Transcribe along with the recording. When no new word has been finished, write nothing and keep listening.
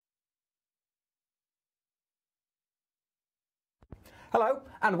Hello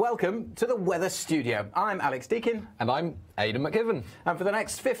and welcome to the Weather Studio. I'm Alex Deakin. And I'm Aidan McGivern. And for the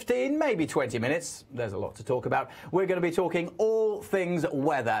next 15, maybe 20 minutes, there's a lot to talk about, we're going to be talking all things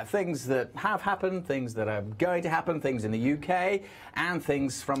weather. Things that have happened, things that are going to happen, things in the UK, and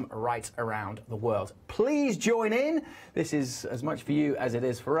things from right around the world. Please join in. This is as much for you as it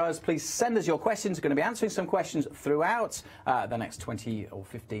is for us. Please send us your questions. We're going to be answering some questions throughout the next 20 or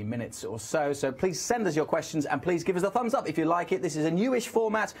 15 minutes or so. So please send us your questions and please give us a thumbs up if you like it. This is a newish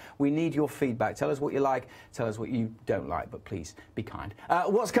format. We need your feedback. Tell us what you like, tell us what you don't like, but please be kind.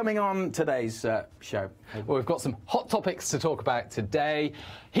 What's coming on today's show? Well, we've got some hot topics to talk about today.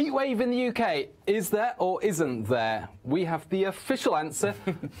 Heatwave in the UK, is there or isn't there? We have the official answer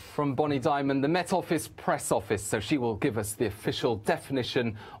from Bonnie Diamond, the Met Office press office, so she will give us the official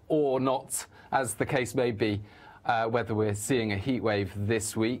definition or not, as the case may be, whether we're seeing a heatwave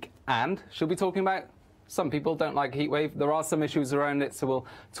this week. And she'll be talking about some people don't like heatwave. There are some issues around it, so we'll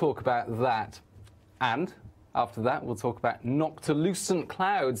talk about that. And after that, we'll talk about Noctilucent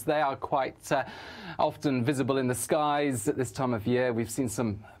clouds. They are quite often visible in the skies at this time of year. We've seen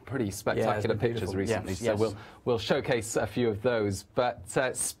some pretty spectacular pictures recently, so we'll showcase a few of those. But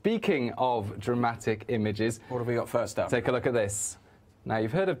speaking of dramatic images, what have we got first up? Take a look at this. Now,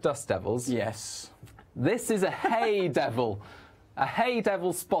 you've heard of dust devils. Yes. This is a hay devil. A hay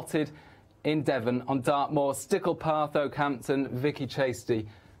devil spotted in Devon on Dartmoor, Stickle Path, Oakhampton. Vicky Chasty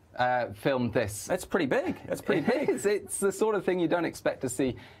filmed this. That's pretty big. That's pretty big. It's the sort of thing you don't expect to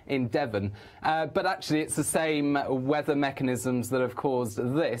see in Devon. But actually, it's the same weather mechanisms that have caused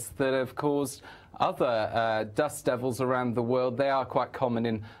this, that have caused other dust devils around the world. They are quite common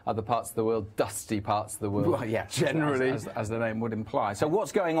in other parts of the world, dusty parts of the world. Well, yeah, generally, as the name would imply. So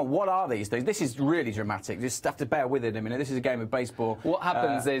what's going on? What are these things? This is really dramatic. Just have to bear with it a minute. This is a game of baseball. What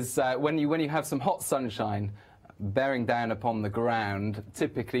happens is when you have some hot sunshine bearing down upon the ground,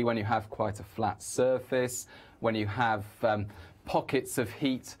 typically when you have quite a flat surface, when you have pockets of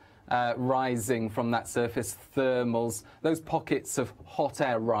heat rising from that surface, thermals, those pockets of hot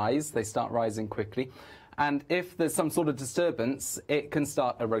air rise, they start rising quickly. And if there's some sort of disturbance, it can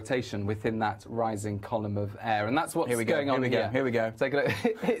start a rotation within that rising column of air. And that's what's going on here. Here we go. Take a look.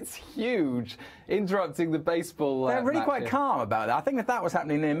 It's huge, interrupting the baseball. They're really match quite here. calm about it. I think if that was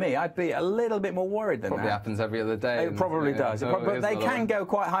happening near me, I'd be a little bit more worried than Probably that. happens every other day. It probably does. But they can go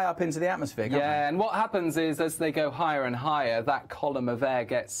quite high up into the atmosphere, can't they? Yeah, and what happens is as they go higher and higher, that column of air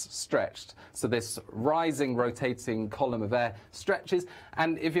gets stretched. So this rising, rotating column of air stretches.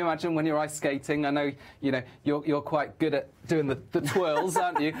 And if you imagine when you're ice skating, I know you're quite good at doing the twirls,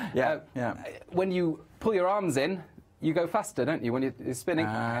 aren't you? Yeah. When you pull your arms in, you go faster, don't you, when you're spinning?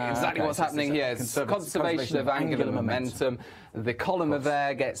 Exactly what's happening here. It's conservation of angular momentum. The column of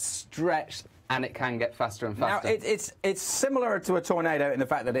air gets stretched, and it can get faster and faster. Now, it's similar to a tornado in the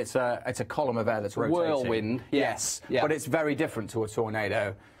fact that it's a column of air that's rotating. Whirlwind. Yes. Yeah. But it's very different to a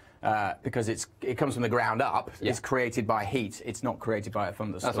tornado. Because it comes from the ground up. It's created by heat. It's not created by a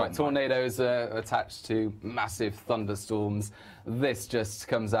thunderstorm. That's right. Tornadoes are attached to massive thunderstorms. This just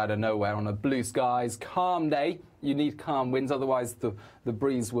comes out of nowhere on a blue skies, calm day. You need calm winds, otherwise the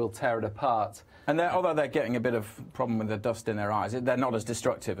breeze will tear it apart. And although they're getting a bit of problem with the dust in their eyes, they're not as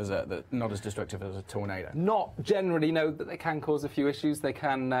destructive as a tornado. Not generally, no. But they can cause a few issues. They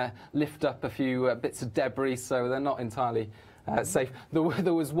can lift up a few bits of debris, so they're not entirely safe.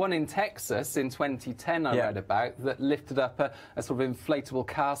 There was one in Texas in 2010 I read about that lifted up a sort of inflatable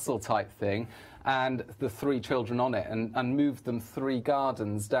castle type thing and the 3 children on it and moved them 3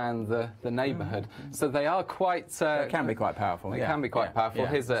 gardens down the neighbourhood. So they are quite... they can be quite powerful. They can be quite powerful.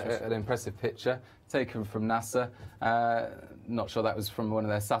 Here's an impressive picture taken from NASA. Not sure that was from one of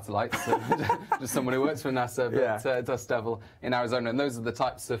their satellites, just someone who works for NASA, but Dust Devil in Arizona. And those are the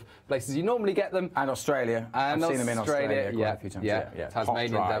types of places you normally get them. And Australia. And I've seen them in Australia quite a few times. Yeah.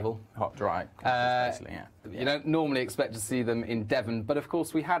 Tasmanian devil. Hot, dry. Basically, You don't normally expect to see them in Devon, but of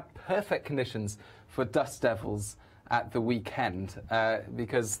course we had perfect conditions for dust devils at the weekend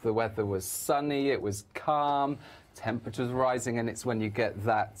because the weather was sunny, it was calm, temperatures rising, and it's when you get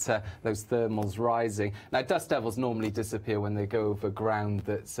that those thermals rising. Now, dust devils normally disappear when they go over ground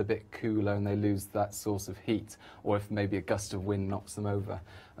that's a bit cooler and they lose that source of heat, or if maybe a gust of wind knocks them over.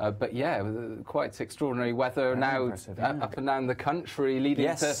 But yeah, quite extraordinary weather now up and down the country, leading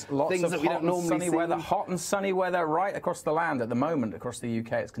to lots things of that we don't normally see. Weather, hot and sunny weather right across the land at the moment, across the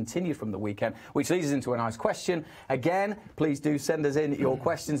UK. It's continued from the weekend, which leads us into a nice question. Again, please do send us in your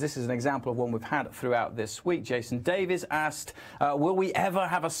questions. This is an example of one we've had throughout this week. Jason Davies asked, will we ever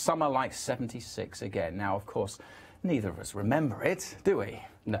have a summer like 76 again? Now, of course, neither of us remember it, do we?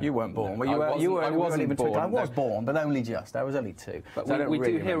 No, you weren't born. No, Well, I wasn't even born. I was born, but only just. I was only 2. But so we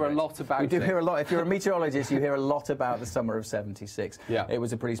do hear a lot about it. We do hear a lot. If you're a meteorologist, you hear a lot about the summer of '76. Yeah. It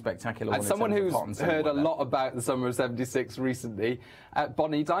was a pretty spectacular one. And someone who's heard a weather. lot about the summer of '76 recently,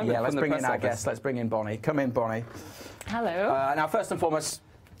 Bonnie Diamond Yeah, from let's the bring press in our office. guest. Let's bring in Bonnie. Come in, Bonnie. Hello. Now, first and foremost,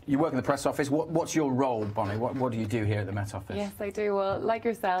 you work in the press office. What's your role, Bonnie? What do you do here at the Met Office? Yes, I do. Well, like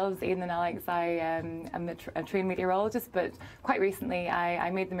yourselves, Aidan and Alex, I am a trained meteorologist, but quite recently I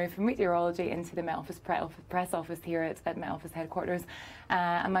made the move from meteorology into the Met Office press office here at Met Office headquarters.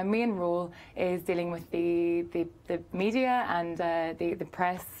 And my main role is dealing with the media and the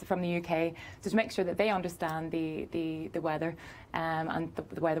press from the UK to make sure that they understand the weather and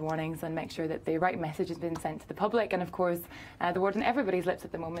the weather warnings, and make sure that the right message has been sent to the public. And of course, the word on everybody's lips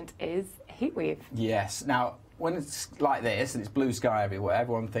at the moment is heatwave. Yes. Now, when it's like this and it's blue sky everywhere,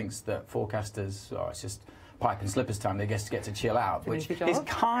 everyone thinks that forecasters, it's just pipe and slippers time, they get to chill out, which is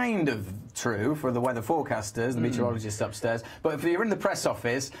kind of true for the weather forecasters, the meteorologists upstairs. But if you're in the press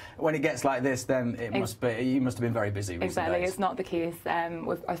office, when it gets like this, then you must have been very busy recent Exactly, days. it's not the case.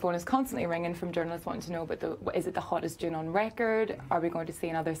 Our phone is constantly ringing from journalists wanting to know, but is it the hottest June on record? Are we going to see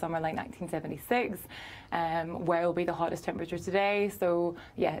another summer like 1976? Where will be the hottest temperature today? So,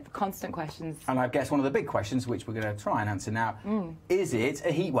 yeah, constant questions. And I guess one of the big questions, which we're going to try and answer now, is it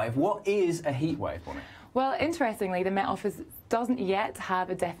a heat wave? What is a heat wave, Bonnie? Well, interestingly, the Met Office doesn't yet have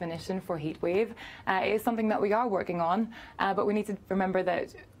a definition for heat wave. It is something that we are working on, but we need to remember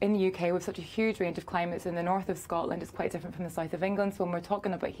that in the UK, with such a huge range of climates, in the north of Scotland, it's quite different from the south of England. So when we're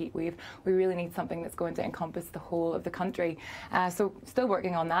talking about heat wave, we really need something that's going to encompass the whole of the country. So still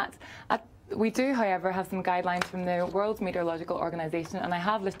working on that. We do, however, have some guidelines from the World Meteorological Organization, and I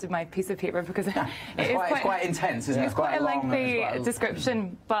have listed my piece of paper because it's quite intense, isn't it? It's quite a lengthy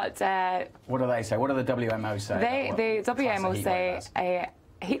description, but... what do they say? What do the WMO say? The WMO say a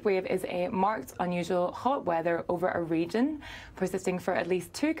heat wave is a marked, unusual hot weather over a region, persisting for at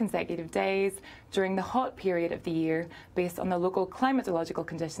least 2 consecutive days during the hot period of the year, based on the local climatological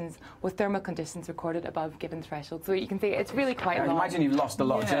conditions, with thermal conditions recorded above given thresholds. So you can see it's really quite long. Imagine you've lost a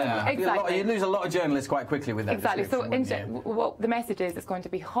lot of journalists. Exactly. You lose a lot of journalists quite quickly with that. Exactly. So what the message is, it's going to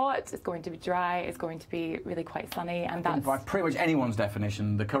be hot, it's going to be dry, it's going to be really quite sunny, and that's... By pretty much anyone's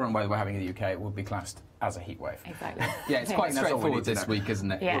definition, the current weather we're having in the UK would be classed as a heat wave. Exactly. Yeah, it's quite straightforward this week, isn't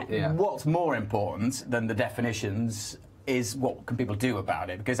it? Yeah. What's more important than the definitions is what can people do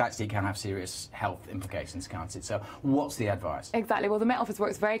about it, because actually it can have serious health implications, can't it? So what's the advice? Exactly. Well, the Met Office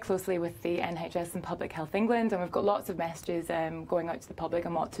works very closely with the NHS and Public Health England, and we've got lots of messages going out to the public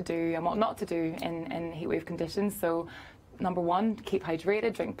on what to do and what not to do in heatwave conditions. So number 1, keep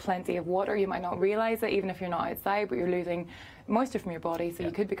hydrated, drink plenty of water. You might not realise it even if you're not outside, but you're losing moisture from your body, so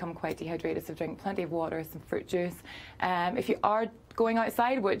you could become quite dehydrated. So drink plenty of water, some fruit juice. If you are going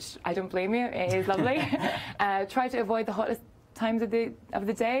outside, which I don't blame you, it is lovely, try to avoid the hottest times of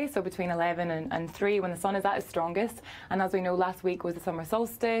the day, so between 11 and 3 when the sun is at its strongest. And as we know, last week was the summer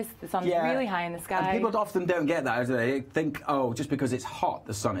solstice, the sun's really high in the sky. And people often don't get that, do they? They think, oh, just because it's hot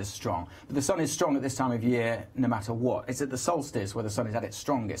the sun is strong. But the sun is strong at this time of year no matter what. It's at the solstice where the sun is at its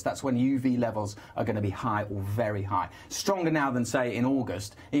strongest. That's when UV levels are going to be high or very high. Stronger now than, say, in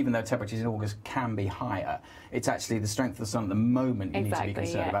August, even though temperatures in August can be higher. It's actually the strength of the sun at the moment you need to be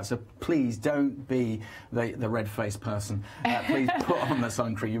concerned about. So please don't be the red-faced person. Please put on the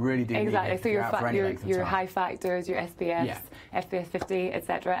sun cream. You really do need it. So your high factors, your SPF, FPS 50,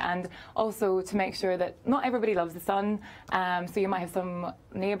 etc. And also to make sure that not everybody loves the sun. So you might have some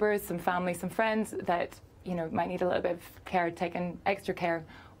neighbours, some family, some friends that might need a little bit of care, taking extra care,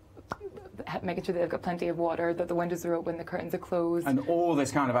 making sure that they've got plenty of water, that the windows are open, the curtains are closed. And all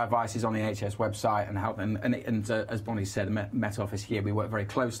this kind of advice is on the NHS website, and as Bonnie said, the Met Office here, we work very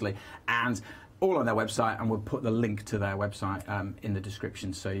closely, and all on their website, and we'll put the link to their website in the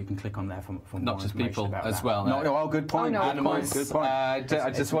description, so you can click on there for not just people about as that. well. No, good point. Animals. Good point. I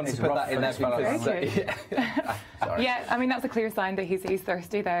just wanted to put that in there because yeah, I mean that's a clear sign that he's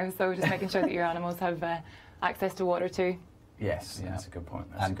thirsty there. So just making sure that your animals have access to water too. Yes, that's a good point.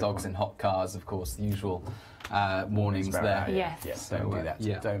 And dogs in hot cars, of course, the usual warnings there. Yes, don't do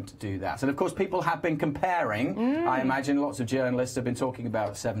that. Don't do that. And of course, people have been comparing. I imagine lots of journalists have been talking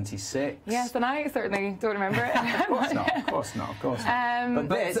about 76. Yes, and I certainly don't remember it. Of course not. But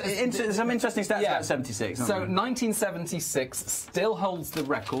there's some interesting stats about 76. So 1976 still holds the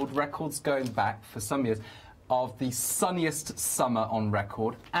record. Records going back for some years of the sunniest summer on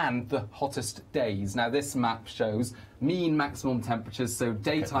record and the hottest days. Now this map shows mean maximum temperatures, so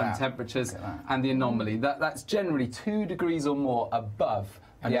daytime temperatures, and the anomaly. That's generally 2 degrees or more above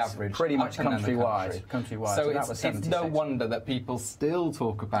And the it's average, pretty much up and down the countrywide. country. Countrywide. So that was it's 76. no wonder that people still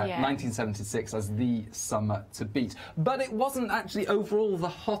talk about 1976 as the summer to beat. But it wasn't actually overall the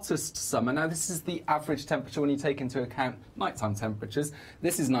hottest summer. Now, this is the average temperature when you take into account nighttime temperatures.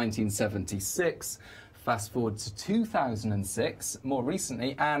 This is 1976. Fast forward to 2006, more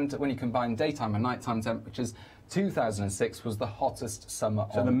recently, and when you combine daytime and nighttime temperatures, 2006 was the hottest summer on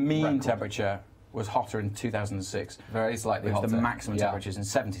record. So the mean temperature was hotter in 2006. Very slightly hotter. It was the maximum temperatures in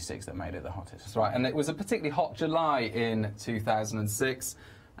 76 that made it the hottest. That's right, and it was a particularly hot July in 2006.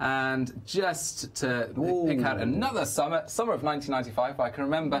 And just to pick out another summer of 1995, I can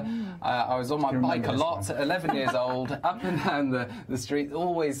remember I was on my bike a lot, 11 years old, up and down the street,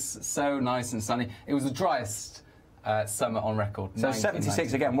 always so nice and sunny. It was the driest summer on record. So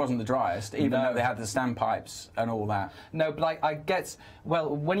 76 again wasn't the driest, even though they had the standpipes and all that. No, but I get,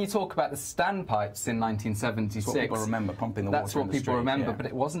 well, when you talk about the standpipes in 1976, that's what people remember, pumping the water. That's what people remember, but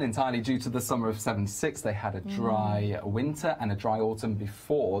it wasn't entirely due to the summer of 76. They had a dry winter and a dry autumn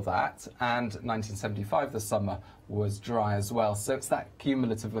before that, and 1975 the summer was dry as well. So it's that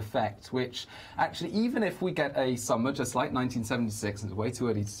cumulative effect, which actually, even if we get a summer just like 1976, it's way too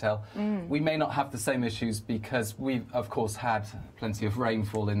early to tell, we may not have the same issues because we've, of course, had plenty of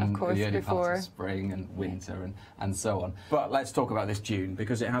rainfall in the early parts of spring and winter and so on. But let's talk about this June,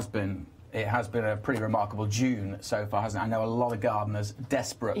 because it has been a pretty remarkable June so far, hasn't it? I know a lot of gardeners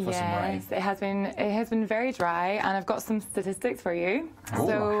desperate for some rain. Yes, it has been very dry, and I've got some statistics for you. Ooh,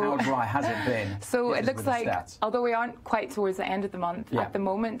 how dry has it been? So it looks like, although we aren't quite towards the end of the month at the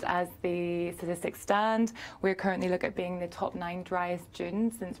moment, as the statistics stand, we're currently looking at being the top 9 driest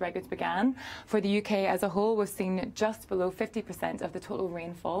Junes since records began. For the UK as a whole, we've seen just below 50% of the total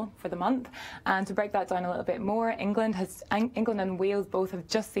rainfall for the month. And to break that down a little bit more, England and Wales both have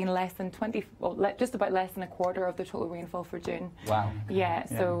just seen less than just about less than a quarter of the total rainfall for June. Wow. Yeah,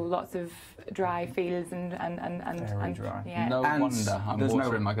 so lots of dry fields and very dry. Yeah. No wonder I'm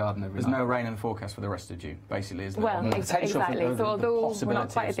watering my garden every night. There's no rain in the forecast for the rest of June, basically, isn't well, there? exactly. So although we're not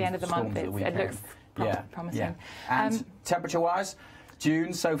quite at the end of the month, it looks promising. Yeah. And temperature-wise,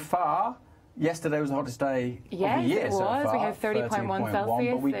 June so far. Yesterday was the hottest day of the year so far. Yes, it was. We had 30.1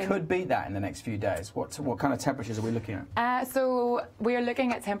 Celsius. But we could beat that in the next few days. What kind of temperatures are we looking at? So we are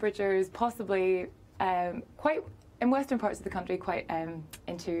looking at temperatures possibly quite, in western parts of the country, quite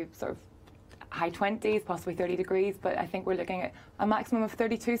into sort of high 20s, possibly 30 degrees. But I think we're looking at a maximum of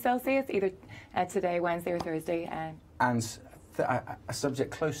 32 Celsius, either today, Wednesday or Thursday. And a subject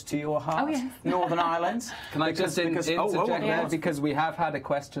close to your heart, Northern Ireland. Can I just interject there? Because we have had a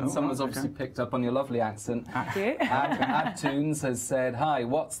question. Someone's obviously picked up on your lovely accent. Adtunes has said, hi,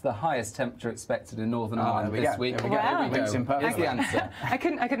 what's the highest temperature expected in Northern Ireland this week? There we go. Here's the answer. I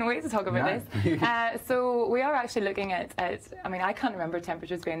couldn't wait to talk about this. So we are actually looking at, I mean, I can't remember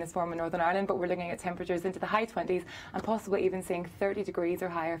temperatures being this warm in Northern Ireland, but we're looking at temperatures into the high 20s and possibly even seeing 30 degrees or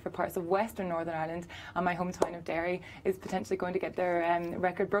higher for parts of Western Northern Ireland. And my hometown of Derry is potentially going to get their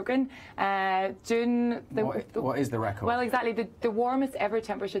record broken. June. What is the record? Well, exactly. The warmest ever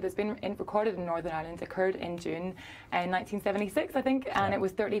temperature that's been recorded in Northern Ireland occurred in June in 1976, I think, and it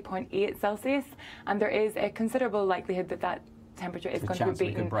was 30.8 Celsius. And there is a considerable likelihood that that temperature is going to be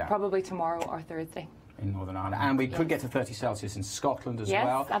beaten probably tomorrow or Thursday. In Northern Ireland. And we could get to 30 Celsius in Scotland as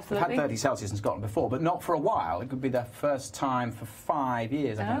well. Absolutely. We've had 30 Celsius in Scotland before, but not for a while. It could be the first time for 5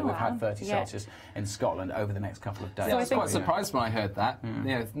 years, I think, that we've had 30 Celsius in Scotland over the next couple of days. Yeah, I was quite surprised when I heard that.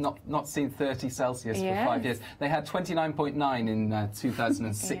 Yeah, not seen 30 Celsius for 5 years. They had 29.9 in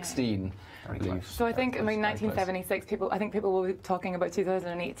 2016. So I think, 1976, I think people will be talking about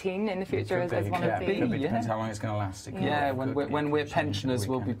 2018 in the future as one of the... Depends how long it's going to last. Yeah, when we're pensioners,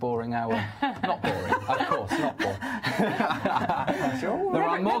 we'll be boring our... Not boring, of course, not boring. There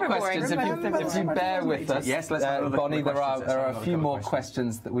are more questions if you bear with us. Yes, let's have Bonnie, there are a few more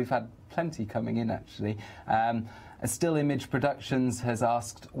questions that we've had plenty coming in, actually. Still Image Productions has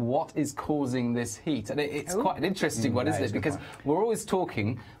asked, what is causing this heat? And it's quite an interesting one, isn't it? Because we're always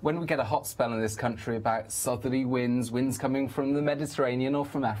talking, when we get a hot spell in this country, about southerly winds coming from the Mediterranean or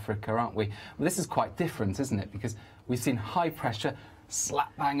from Africa, aren't we? Well, this is quite different, isn't it? Because we've seen high pressure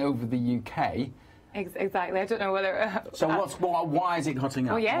slap bang over the UK. Exactly. I don't know whether... So why is it hotting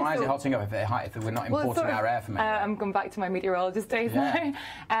up? Why is it hotting up if we're not importing our air from anywhere? I'm going back to my meteorologist days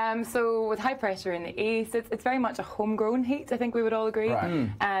now. So with high pressure in the east, it's very much a homegrown heat. I think we would all agree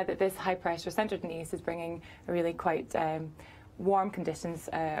that this high pressure centred in the east is bringing a really quite... warm conditions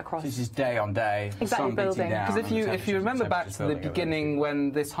across. This is day on day. Exactly, building. Because if you remember back to the beginning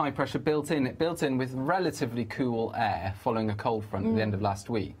when this high pressure built in, it built in with relatively cool air following a cold front at the end of last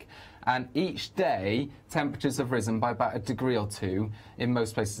week. And each day, temperatures have risen by about a degree or two in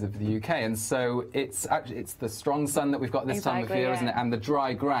most places of the UK. And so it's the strong sun that we've got this time of year, isn't it? And the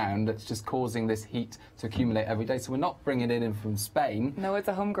dry ground that's just causing this heat to accumulate every day. So we're not bringing it in from Spain. No, it's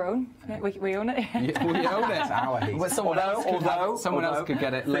a homegrown. We own it. Yeah, we own it. Our heat. But someone else could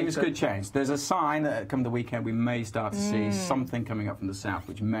get it later. Things could change. There's a sign that come the weekend we may start to see something coming up from the south,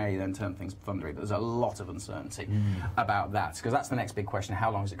 which may then turn things thundery. But there's a lot of uncertainty about that, because that's the next big question. How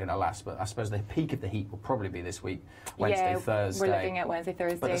long is it going to last? But I suppose the peak of the heat will probably be this week, Wednesday, Thursday. We're looking at Wednesday,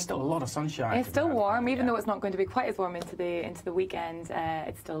 Thursday. But there's still a lot of sunshine. It's still warm, even though it's not going to be quite as warm into the weekend.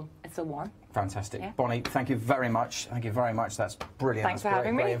 It's still warm. Fantastic. Yeah. Bonnie, thank you very much. Thank you very much. That's brilliant. Thanks That's for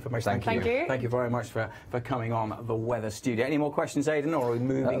having me. Great information. Thank you. Thank you very much for coming on the Weather Studio. Any more questions, Aidan, or are we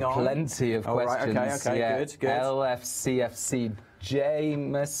moving on? Plenty of questions. Right, okay, yeah. good. LFCFC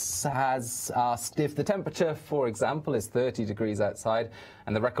James has asked if the temperature, for example, is 30 degrees outside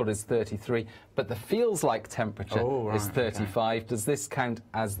and the record is 33, but the feels like temperature is 35. Does this count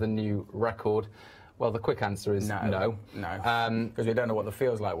as the new record? Well, the quick answer is no. Because we don't know what the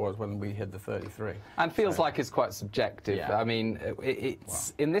feels like was when we hit the 33. And feels like is quite subjective. Yeah. I mean,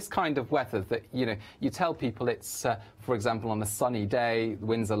 it's in this kind of weather that, you tell people it's, for example, on a sunny day, the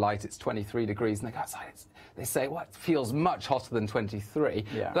winds are light, it's 23 degrees, and they go outside, they say, well, it feels much hotter than 23.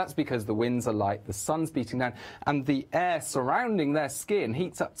 Yeah. That's because the winds are light, the sun's beating down, and the air surrounding their skin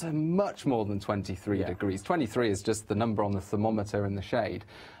heats up to much more than 23 degrees. 23 is just the number on the thermometer in the shade.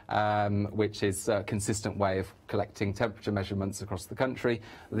 Which is a consistent way of collecting temperature measurements across the country.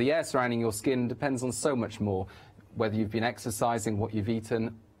 The air surrounding your skin depends on so much more, whether you've been exercising, what you've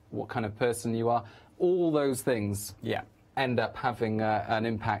eaten, what kind of person you are. All those things end up having an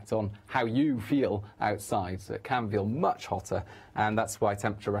impact on how you feel outside. So it can feel much hotter, and that's why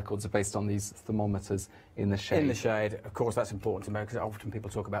temperature records are based on these thermometers in the shade. In the shade, of course, that's important to know, because often people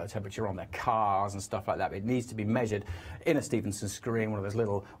talk about the temperature on their cars and stuff like that, but it needs to be measured in a Stevenson screen, one of those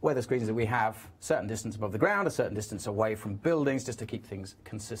little weather screens that we have, a certain distance above the ground, a certain distance away from buildings, just to keep things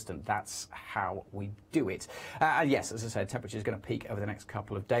consistent. That's how we do it. And yes, as I said, temperature is going to peak over the next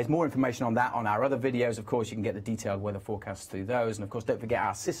couple of days. More information on that on our other videos. Of course, you can get the detailed weather forecasts through those. And of course, don't forget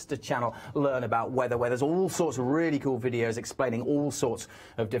our sister channel, Learn About Weather, where there's all sorts of really cool videos explaining all sorts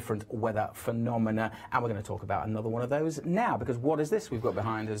of different weather phenomena. And we're going to talk about another one of those now, because what is this we've got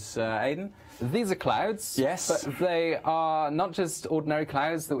behind us, Aidan? These are clouds. Yes. But they are not just ordinary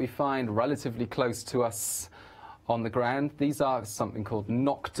clouds that we find relatively close to us on the ground. These are something called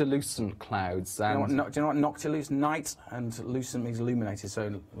Noctilucent clouds. And do you know what Noctilucent? Night, and lucent means illuminated,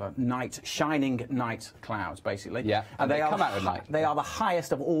 so night, shining night clouds, basically. Yeah, and they come out at night. They are the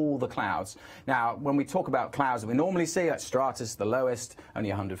highest of all the clouds. Now, when we talk about clouds that we normally see, like stratus, the lowest, only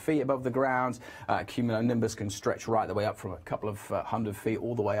 100 feet above the ground. Cumulonimbus can stretch right the way up from a couple of 100 feet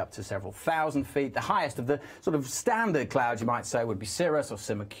all the way up to several thousand feet. The highest of the sort of standard clouds, you might say, would be cirrus or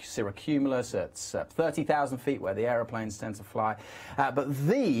cirrocumulus at 30,000 feet, where the aeroplanes tend to fly. But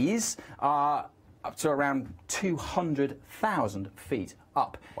these are up to around 200,000 feet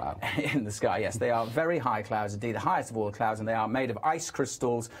up in the sky. Yes, they are very high clouds indeed, the highest of all the clouds, and they are made of ice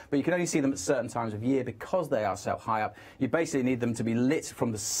crystals, but you can only see them at certain times of year because they are so high up. You basically need them to be lit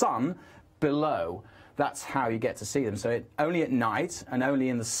from the sun below. That's how you get to see them. So only at night, and only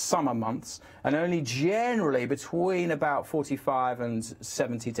in the summer months, and only generally between about 45 and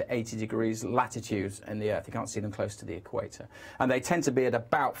 70 to 80 degrees latitude in the Earth. You can't see them close to the equator. And they tend to be at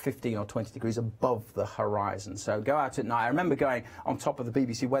about 15 or 20 degrees above the horizon. So go out at night. I remember going on top of the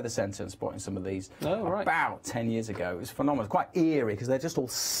BBC Weather Centre and spotting some of these about 10 years ago. It was phenomenal. It's quite eerie because they're just all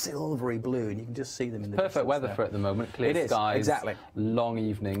silvery blue, and you can just see them in the perfect weather for at the moment. Clear skies, exactly. Long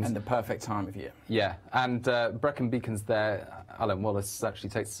evenings. And the perfect time of year. Yeah. And Brecon Beacons there, Alan Wallace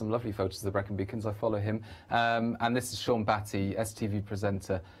actually takes some lovely photos of the Brecon Beacons. I follow him. And this is Sean Batty, STV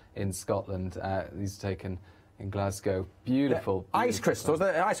presenter in Scotland. These are taken in Glasgow. Beautiful. Ice crystals.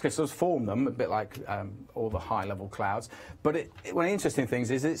 The ice crystals form them, a bit like all the high-level clouds. But one of the interesting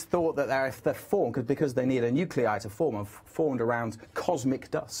things is it's thought that they're formed because they need a nuclei to form, formed around cosmic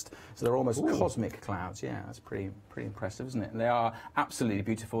dust. So they're almost cosmic clouds. Yeah, that's pretty impressive, isn't it? And they are absolutely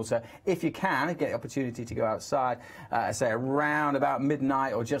beautiful. So if you can get the opportunity to go outside, say around about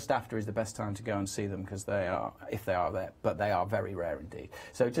midnight or just after is the best time to go and see them, because they are, if they are there, but they are very rare indeed.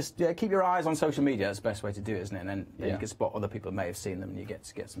 So just keep your eyes on social media. That's the best way to do it, isn't it? And then you can spot other people who may have seen them, and you get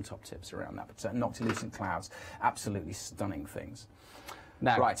to get some top tips around that. But Noctilucent clouds, absolutely stunning things.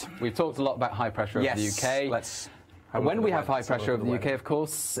 Now, we've talked a lot about high pressure over the UK. When we have high pressure over the UK, of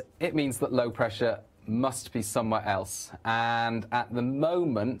course, it means that low pressure must be somewhere else. And at the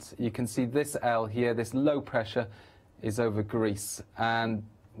moment, you can see this L here, this low pressure is over Greece. And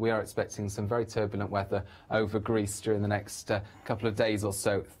we are expecting some very turbulent weather over Greece during the next couple of days or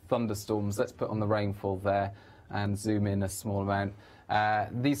so. Thunderstorms. Let's put on the rainfall there and zoom in a small amount.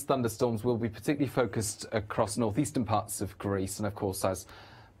 These thunderstorms will be particularly focused across northeastern parts of Greece, and of course, as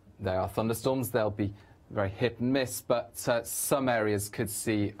they are thunderstorms, they'll be very hit and miss, but some areas could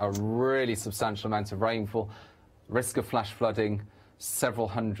see a really substantial amount of rainfall, risk of flash flooding, several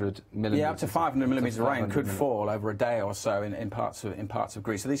hundred millimetres. Yeah, up to 500 millimetres of rain could fall over a day or so in parts of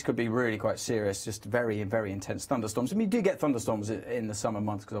Greece. So these could be really quite serious, just very, very intense thunderstorms. I mean, you do get thunderstorms in the summer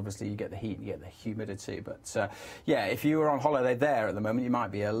months because obviously you get the heat and you get the humidity. But yeah, if you were on holiday there at the moment, you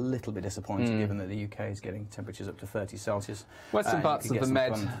might be a little bit disappointed given that the UK is getting temperatures up to 30 Celsius. Western parts of the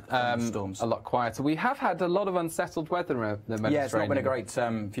Med, a lot quieter. We have had a lot of unsettled weather in the Mediterranean. Yeah, it's not been a great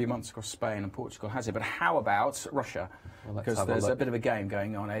few months across Spain and Portugal, has it? But how about Russia? Because there's a bit of a game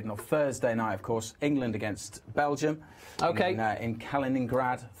going on, Aidan. On Thursday night, of course, England against Belgium. Okay. In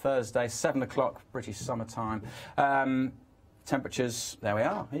Kaliningrad, Thursday, 7 o'clock, British summertime. Temperatures, there we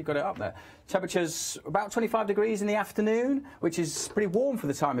are, you've got it up there. Temperatures about 25 degrees in the afternoon, which is pretty warm for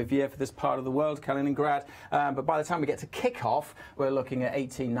the time of year for this part of the world, Kaliningrad. But by the time we get to kick-off, we're looking at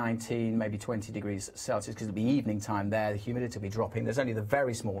 18, 19, maybe 20 degrees Celsius, because it'll be evening time there. The humidity will be dropping. There's only the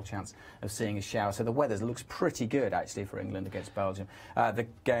very small chance of seeing a shower. So the weather looks pretty good, actually, for England against Belgium. The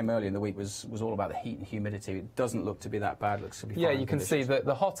game earlier in the week was all about the heat and humidity. It doesn't look to be that bad. It looks to be fine. Yeah, you can see that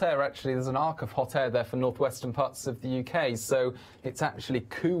the hot air, actually, there's an arc of hot air there for northwestern parts of the UK. So it's actually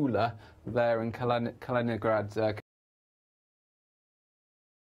cooler there in Kaliningrad.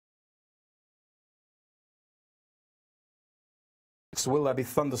 So will there be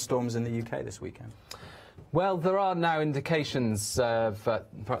thunderstorms in the UK this weekend? Well, there are now indications of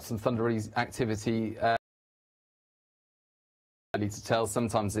perhaps some thundery activity. Early to tell.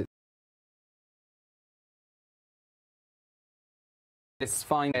 Sometimes it's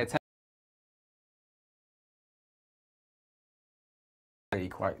fine. Really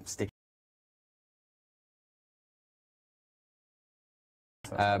quite sticky.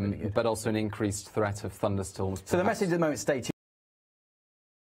 But also an increased threat of thunderstorms. So the message at the moment, stay tuned.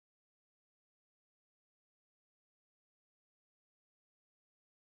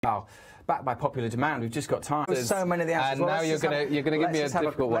 Now, backed by popular demand, we've just got time. There's so many of the answers. And now you're going to give me a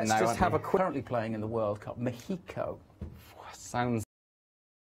difficult one now. Let's just have a currently playing in the World Cup, Mexico. Sounds.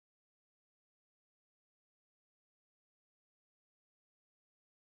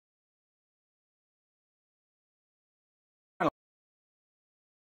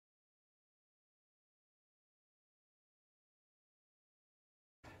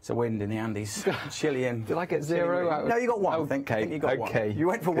 It's a wind in the Andes. Chilean. Did I get zero out of... No, you got one. Okay. I think you got one. You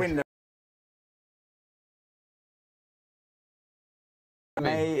went for wind.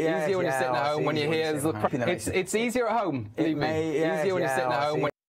 Easier when you're sitting at home when you hear the... It's easier at home. Easier when you're sitting at home when